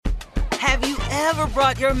Have you ever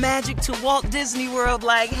brought your magic to Walt Disney World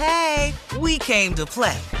like, hey, we came to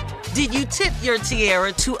play? Did you tip your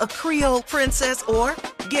tiara to a Creole princess or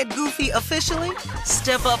get goofy officially?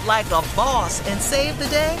 Step up like a boss and save the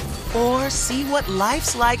day? Or see what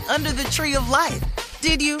life's like under the tree of life?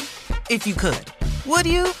 Did you? If you could. Would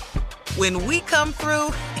you? When we come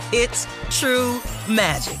through, it's true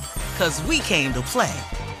magic. 'Cause we came to play.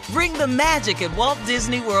 Bring the magic at Walt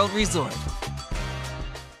Disney World Resort.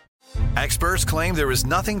 Experts claim there is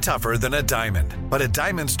nothing tougher than a diamond. But at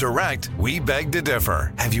Diamonds Direct, we beg to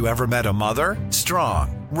differ. Have you ever met a mother?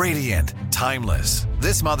 Strong, radiant, timeless.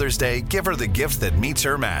 This Mother's Day, give her the gift that meets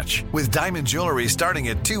her match. With diamond jewelry starting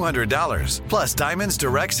at $200. Plus Diamonds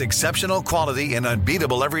Direct's exceptional quality and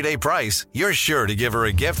unbeatable everyday price, you're sure to give her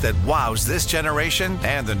a gift that wows this generation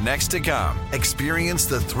and the next to come. Experience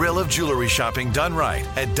the thrill of jewelry shopping done right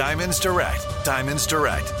at Diamonds Direct. Diamonds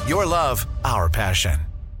Direct. Your love, our passion.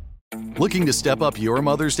 Looking to step up your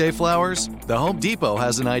Mother's Day flowers? The Home Depot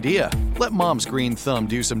has an idea. Let Mom's green thumb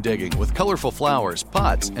do some digging with colorful flowers,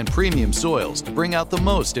 pots, and premium soils to bring out the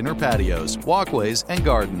most in her patios, walkways, and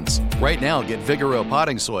gardens. Right now, get Vigoro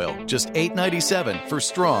potting soil, just $8.97 for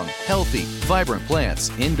strong, healthy, vibrant plants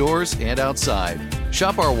indoors and outside.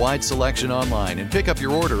 Shop our wide selection online and pick up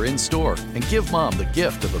your order in-store and give Mom the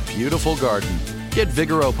gift of a beautiful garden. Get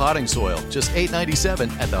Vigoro potting soil, just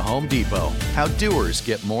 $8.97 at the Home Depot. How doers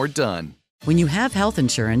get more done. When you have health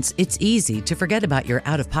insurance, it's easy to forget about your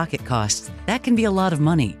out-of-pocket costs. That can be a lot of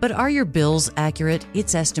money. But are your bills accurate?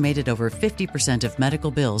 It's estimated over 50% of medical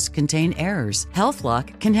bills contain errors.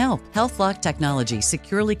 HealthLock can help. HealthLock technology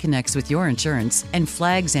securely connects with your insurance and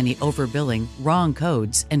flags any overbilling, wrong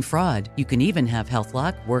codes, and fraud. You can even have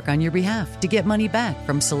HealthLock work on your behalf to get money back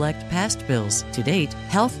from select past bills. To date,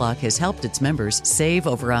 HealthLock has helped its members save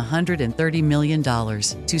over $130 million.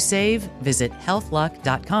 To save, visit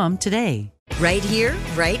healthlock.com today. Right here,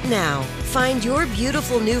 right now. Find your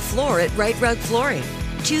beautiful new floor at Right Rug Flooring.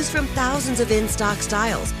 Choose from thousands of in-stock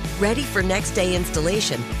styles, ready for next day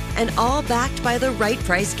installation, and all backed by the right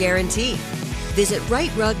price guarantee. Visit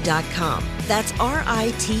rightrug.com. That's RITERUG.com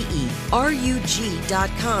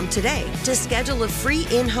today to schedule a free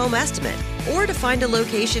in-home estimate or to find a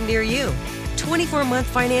location near you. 24-month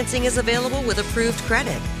financing is available with approved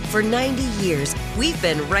credit. For 90 years, we've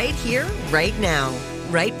been right here, right now.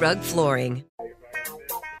 Right Rug Flooring.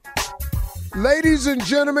 Ladies and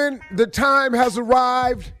gentlemen, the time has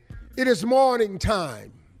arrived. It is morning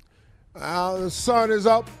time. The sun is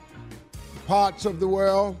up, parts of the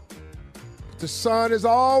world. The sun is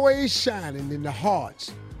always shining in the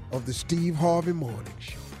hearts of the Steve Harvey Morning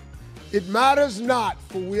Show. It matters not,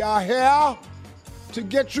 for we are here to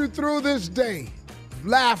get you through this day.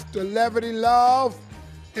 Laughter, levity, love,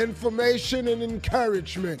 information, and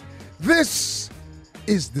encouragement. This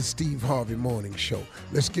is the Steve Harvey Morning Show.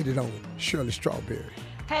 Let's get it on. Shirley Strawberry.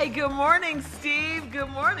 Hey, good morning, Steve. Good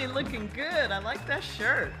morning. Looking good. I like that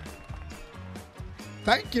shirt.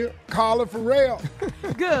 Thank you, Carla Farrell.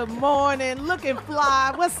 Good morning. Looking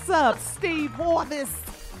fly. What's up, Steve Harvey?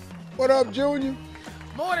 What up, Junior?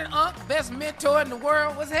 Morning, Unc. Best mentor in the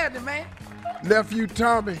world. What's happening, man? Nephew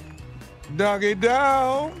Tommy. Doggy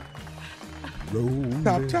down. Rolling.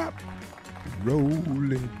 Top.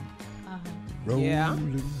 Rolling. Rolling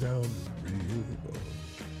down the river.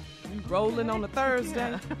 You rolling on a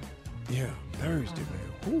Thursday? Yeah, Thursday,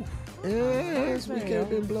 man. This week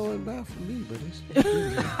ain't been blowing by for me, but it's...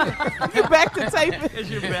 You back to taping? Because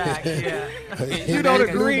you're back, yeah. You don't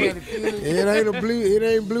agree? It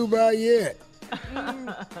ain't blue by yet.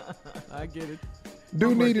 I get it.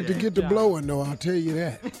 Needed to get the blowing, though, I'll tell you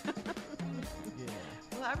that.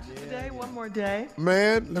 Well, after today, one more day.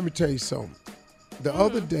 Man, let me tell you something. The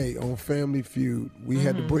other day on Family Feud, we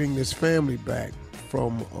had to bring this family back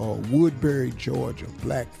from Woodbury, Georgia,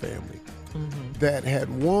 black family, that had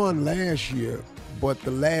won last year, but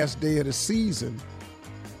the last day of the season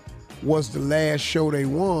was the last show they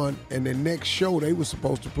won, and the next show they were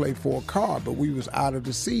supposed to play for a car, but we was out of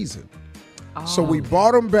the season. Oh. So we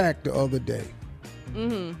brought them back the other day.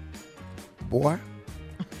 Boy,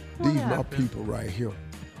 these my people right here.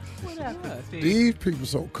 What happened, Steve? These people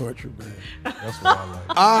so country, man. That's what I like.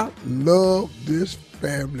 I love this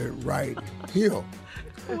family right here.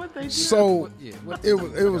 What they do? So it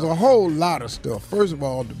was a whole lot of stuff. First of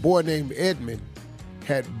all, the boy named Edmund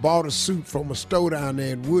had bought a suit from a store down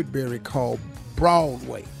there in Woodbury called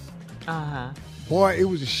Broadway. Boy, it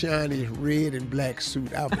was the shiniest red and black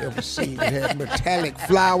suit I've ever seen. It had metallic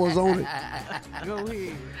flowers on it. Go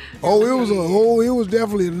ahead. It was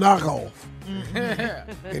definitely a knockoff.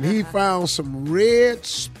 And he found some red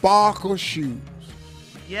sparkle shoes.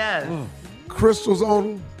 Yes. Crystals on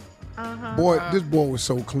them. Boy, this boy was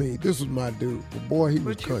so clean. This was my dude. But boy, he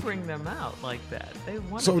was But you country. bring them out like that. They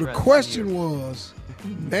want So to the dress question you. was,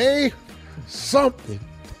 name something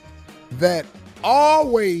that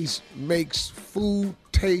always makes food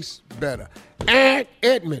taste better. Aunt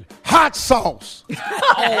Edmund, hot sauce. Come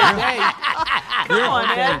on,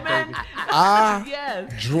 Edmund. I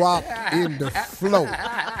Yes. dropped in the flow.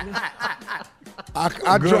 I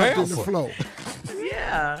Good dropped in answer. the flow.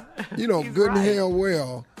 Yeah. You know, He's good and right. hell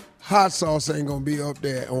well, hot sauce ain't gonna be up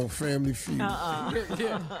there on Family Feud.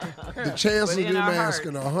 The chances But of in them our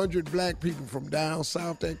asking 100 black people from down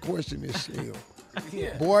south that question is still.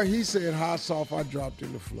 Boy, he said hot sauce, I dropped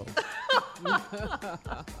in the flow.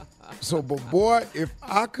 So, but boy, if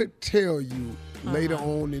I could tell you later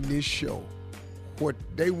on in this show what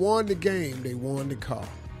they won the game, they won the car.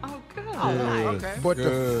 Oh, good. Okay. But the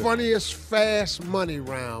Good. funniest fast money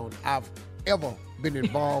round I've ever been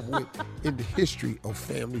involved with in the history of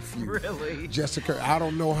Family Feud. Really? Jessica, I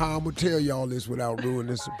don't know how I'm going to tell y'all this without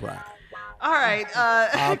ruining the surprise. All right.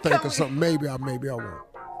 I'll think of something. Maybe I won't.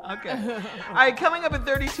 Okay. All right, coming up at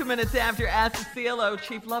 32 minutes after, Ask the CLO,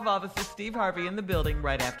 Chief Love Officer Steve Harvey in the building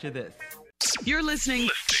right after this. You're listening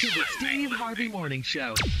to the Steve Harvey Morning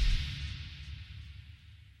Show.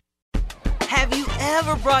 Have you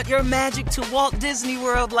ever brought your magic to Walt Disney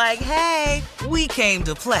World like, hey, we came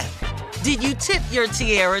to play? Did you tip your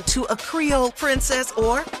tiara to a Creole princess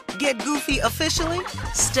or get goofy officially?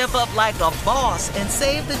 Step up like a boss and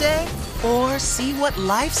save the day? Or see what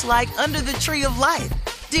life's like under the tree of life?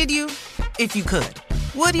 Did you? If you could.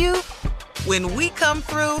 Would you? When we come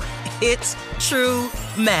through, it's true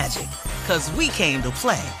magic. 'Cause we came to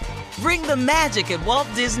play. Bring the magic at Walt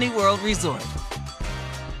Disney World Resort.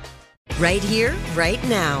 Right here, right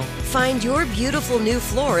now. Find your beautiful new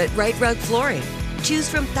floor at Right Rug Flooring. Choose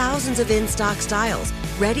from thousands of in-stock styles,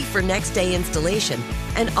 ready for next day installation,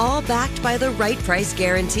 and all backed by the right price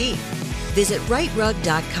guarantee. Visit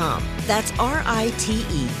rightrug.com. That's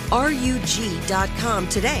RITERUG.com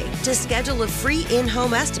today to schedule a free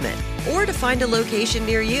in-home estimate or to find a location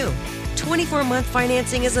near you. 24-month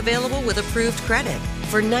financing is available with approved credit.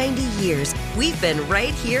 For 90 years, we've been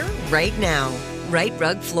right here, right now. Right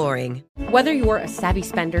Rug Flooring. Whether you're a savvy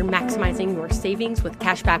spender maximizing your savings with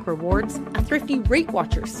cashback rewards, a thrifty rate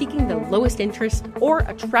watcher seeking the lowest interest, or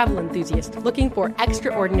a travel enthusiast looking for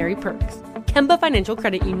extraordinary perks, Kemba Financial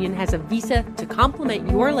Credit Union has a visa to complement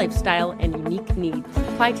your lifestyle and unique needs.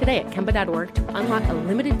 Apply today at Kemba.org to unlock a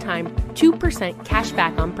limited time 2% cash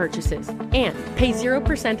back on purchases and pay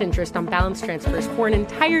 0% interest on balance transfers for an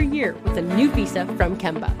entire year with a new visa from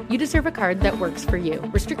Kemba. You deserve a card that works for you.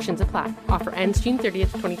 Restrictions apply. Offer ends June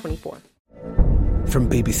 30th, 2024. From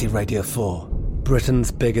BBC Radio 4,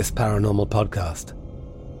 Britain's biggest paranormal podcast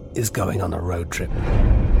is going on a road trip.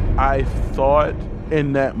 I thought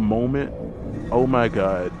in that moment, oh my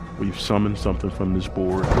God, we've summoned something from this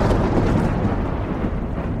board.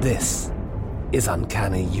 This is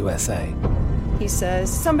Uncanny USA. He says,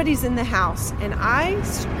 somebody's in the house, and I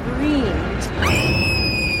screamed.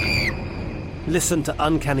 Listen to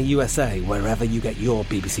Uncanny USA wherever you get your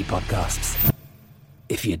BBC podcasts,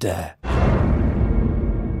 if you dare.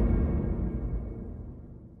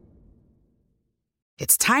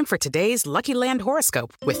 It's time for today's Lucky Land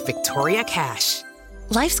horoscope with Victoria Cash.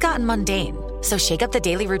 Life's gotten mundane, so shake up the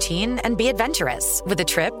daily routine and be adventurous with a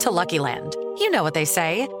trip to Lucky Land. You know what they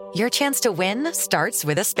say, your chance to win starts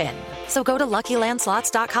with a spin. So go to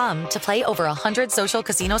LuckyLandSlots.com to play over 100 social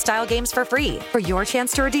casino-style games for free for your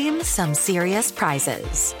chance to redeem some serious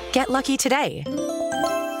prizes. Get lucky today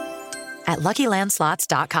at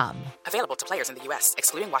LuckyLandSlots.com. Available to players in the U.S.,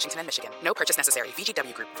 excluding Washington and Michigan. No purchase necessary.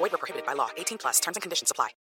 VGW Group. Void where prohibited by law. 18+. Terms and conditions apply.